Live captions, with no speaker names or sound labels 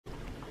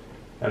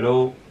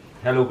Hello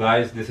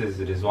guys, this is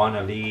Rizwan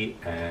Ali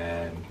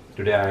and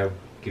today I am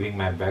giving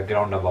my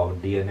background about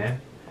DNA.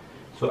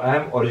 So I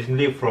am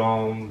originally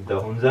from the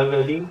Hunza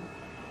Valley.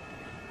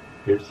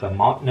 It's a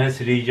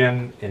mountainous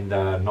region in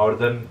the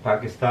northern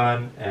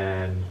Pakistan,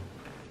 and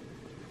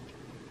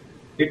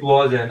it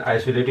was an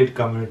isolated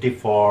community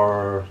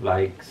for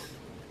like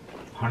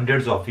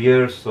hundreds of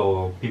years.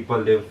 So people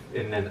live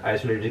in an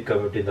isolated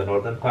community in the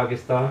northern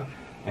Pakistan,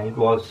 and it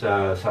was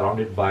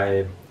surrounded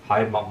by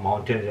high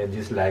mountain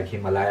ranges like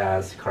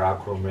Himalayas,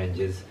 Karakoram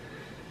ranges.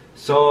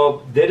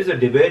 So there is a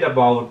debate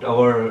about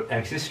our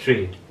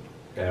ancestry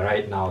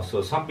right now.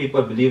 So some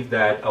people believe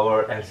that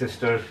our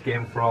ancestors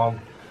came from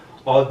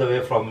all the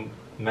way from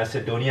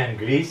Macedonia and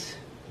Greece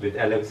with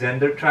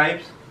Alexander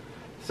tribes.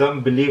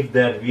 Some believe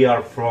that we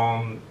are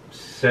from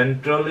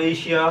Central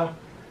Asia,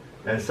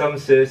 and some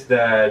says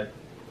that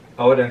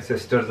our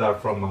ancestors are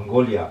from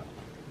Mongolia.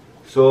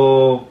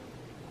 So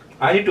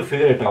I need to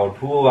figure it out,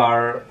 who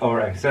are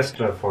our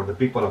ancestors for the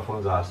people of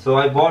Hunza. So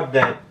I bought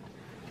that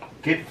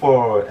kit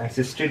for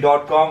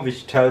Ancestry.com,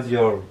 which tells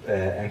your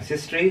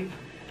ancestry.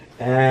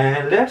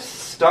 And let's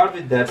start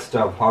with that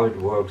stuff, how it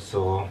works.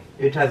 So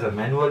it has a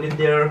manual in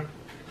there,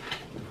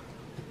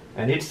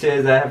 and it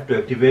says I have to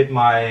activate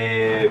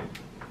my,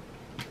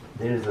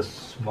 there is a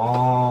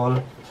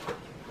small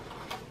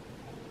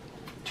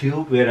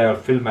tube where I'll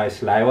fill my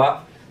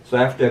saliva. So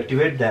I have to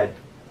activate that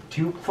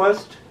tube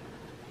first.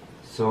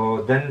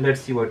 So then let's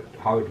see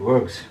how it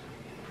works.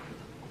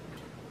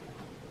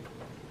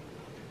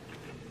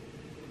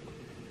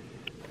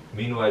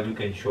 Meanwhile, you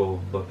can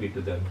show Buffy to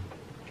them.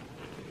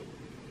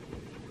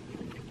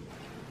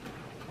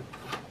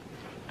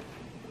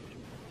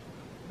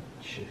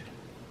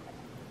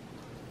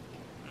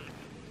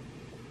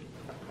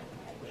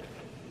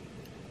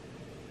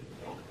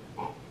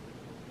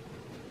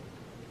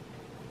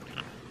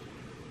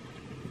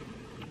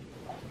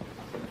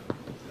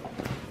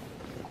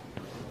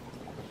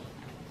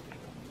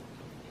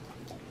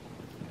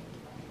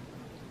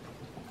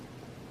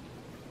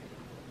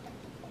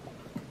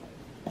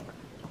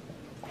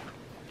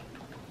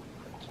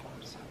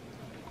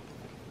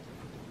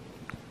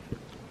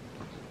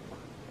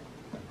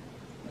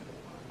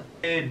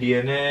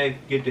 DNA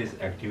kit is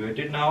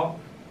activated now.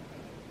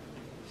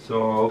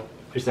 So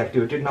it's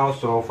activated now.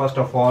 So first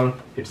of all,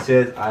 it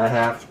says I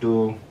have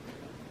to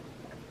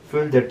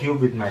fill the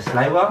tube with my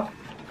saliva.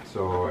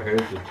 So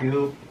here's the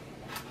tube.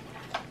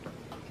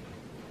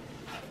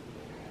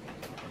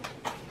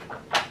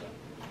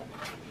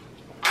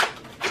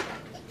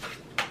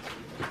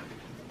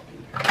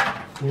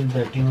 Fill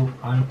the tube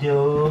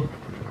until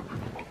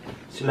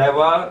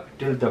saliva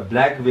till the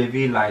black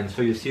wavy line.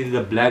 So you see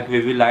the black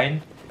wavy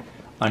line.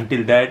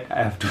 Until that,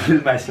 I have to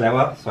fill my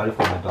saliva. Sorry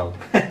for my dog.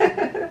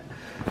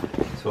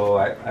 So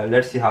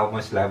let's see how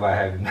much saliva I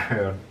have in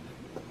there.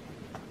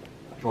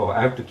 Oh,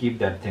 I have to keep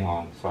that thing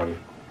on. Sorry.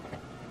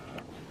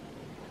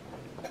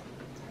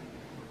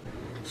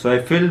 So I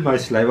filled my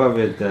saliva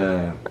with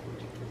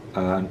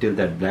until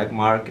that black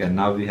mark, and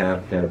now we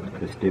have the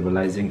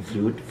stabilizing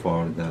fluid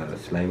for the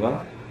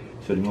saliva.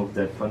 So remove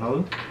that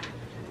funnel,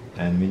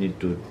 and we need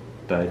to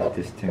tie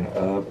this thing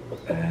up,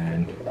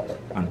 and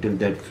until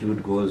that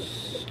fluid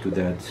goes to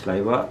that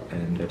saliva.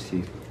 And let's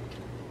see,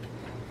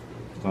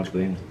 it's not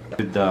going.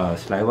 With the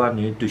saliva,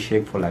 need to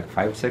shake for like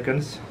 5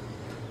 seconds.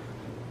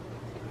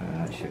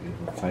 Shake it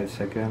for 5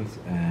 seconds,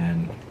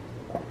 and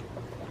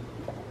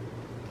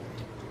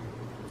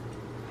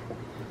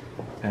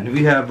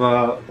we have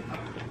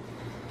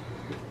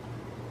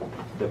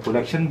the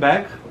collection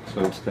bag.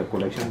 So it's the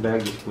collection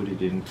bag. Just put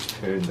it in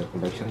here in the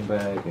collection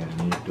bag, and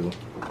need to.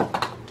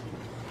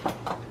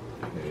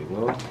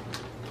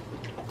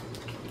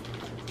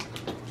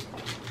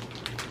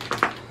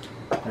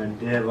 And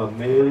they have a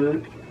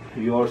mail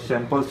your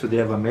samples, so they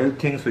have a mail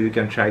thing, so you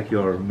can track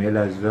your mail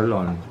as well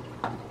on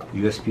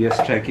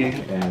USPS tracking,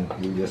 and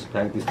you just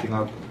pack this thing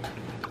up,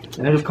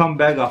 and it will come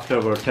back after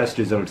our test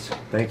results.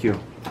 Thank you.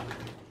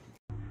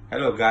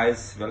 Hello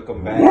guys,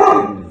 welcome back.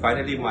 And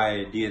finally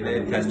my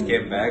DNA test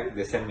came back.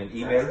 They sent me an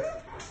email,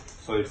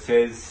 so it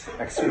says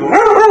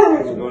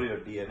explore your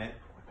DNA.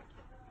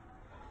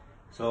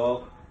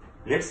 So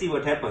let's see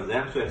what happens.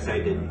 I'm so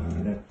excited.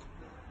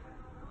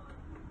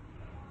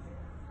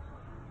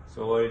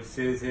 So what it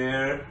says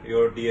here,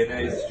 your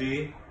DNA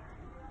history.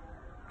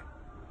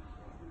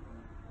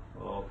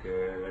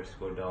 Okay, let's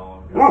go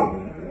down.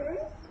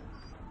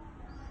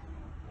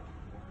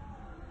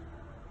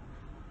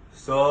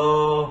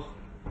 So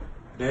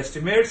the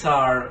estimates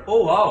are,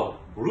 oh wow,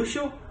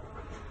 Burusho,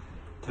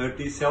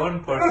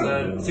 37%,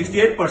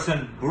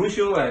 68%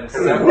 Burusho, and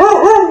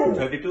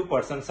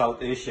 32% South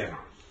Asian.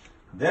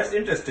 That's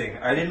interesting.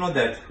 I didn't know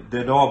that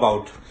they know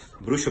about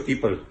Burusho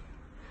people.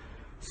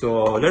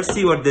 So let's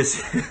see what they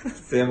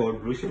say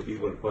about Burusho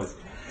people first.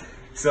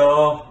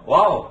 So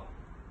wow,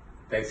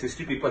 the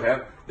ancestry people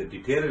have the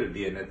detailed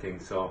DNA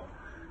thing. So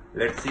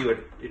let's see what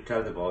it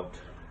tells about.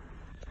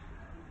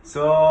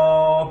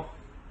 So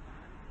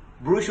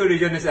Burusho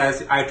region is,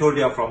 as I told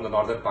you, from the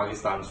northern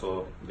Pakistan,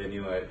 so they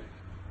knew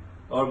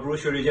Our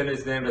Burusho region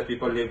is named that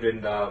people lived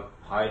in the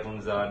High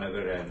Hunza,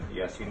 Nagar and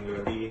Yasin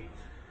Valley,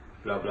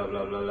 blah blah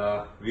blah blah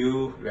blah.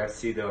 View, let's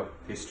see the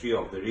history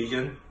of the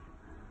region.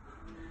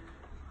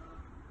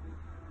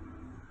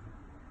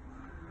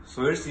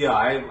 So it's, yeah,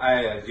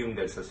 I assume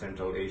that's a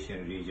Central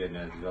Asian region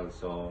as well.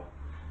 So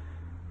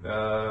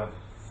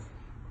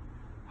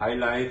high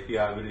life,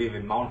 yeah, we live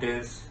in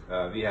mountains.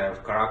 We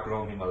have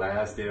Karakoram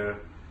Himalayas there.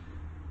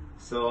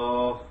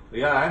 So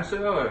yeah,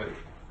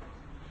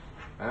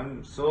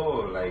 I'm so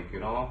like, you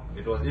know,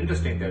 it was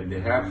interesting that they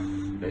have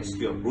the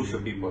history of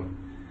Burusho people,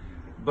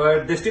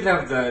 but they still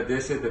have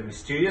the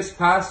mysterious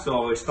past.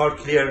 So it's not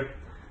clear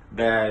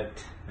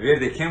that where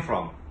they came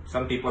from.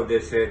 Some people, they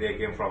say they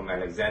came from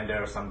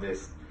Alexander, some they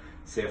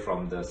say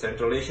from the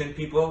Central Asian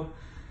people.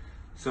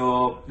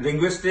 So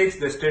linguistics,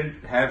 they still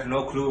have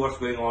no clue what's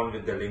going on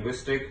with the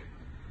linguistic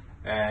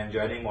and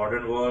joining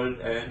modern world.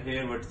 And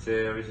here would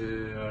say, which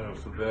is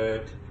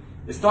alphabet.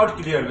 It's not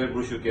clear where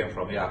Burusho came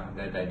from. Yeah,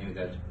 that I knew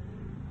that.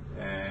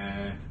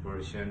 And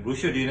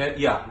Burusho DNA.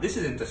 Yeah, this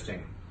is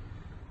interesting.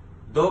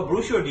 Though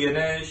Burusho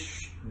DNA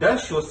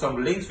does show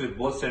some links with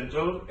both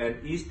Central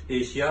and East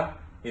Asia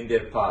in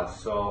their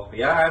past. So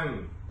yeah,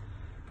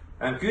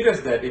 I'm curious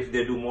that if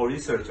they do more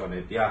research on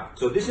it. Yeah.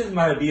 So this is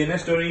my DNA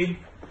story.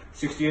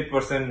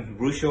 68%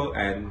 Burusho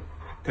and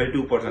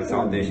 32%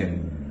 South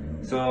Asian.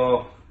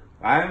 So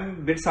I'm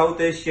a bit South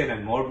Asian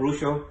and more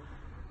Burusho.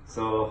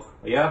 So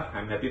yeah,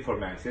 I'm happy for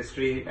my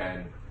ancestry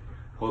and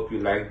hope you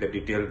like the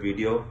detailed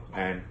video,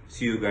 and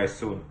see you guys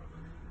soon.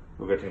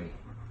 Look at him.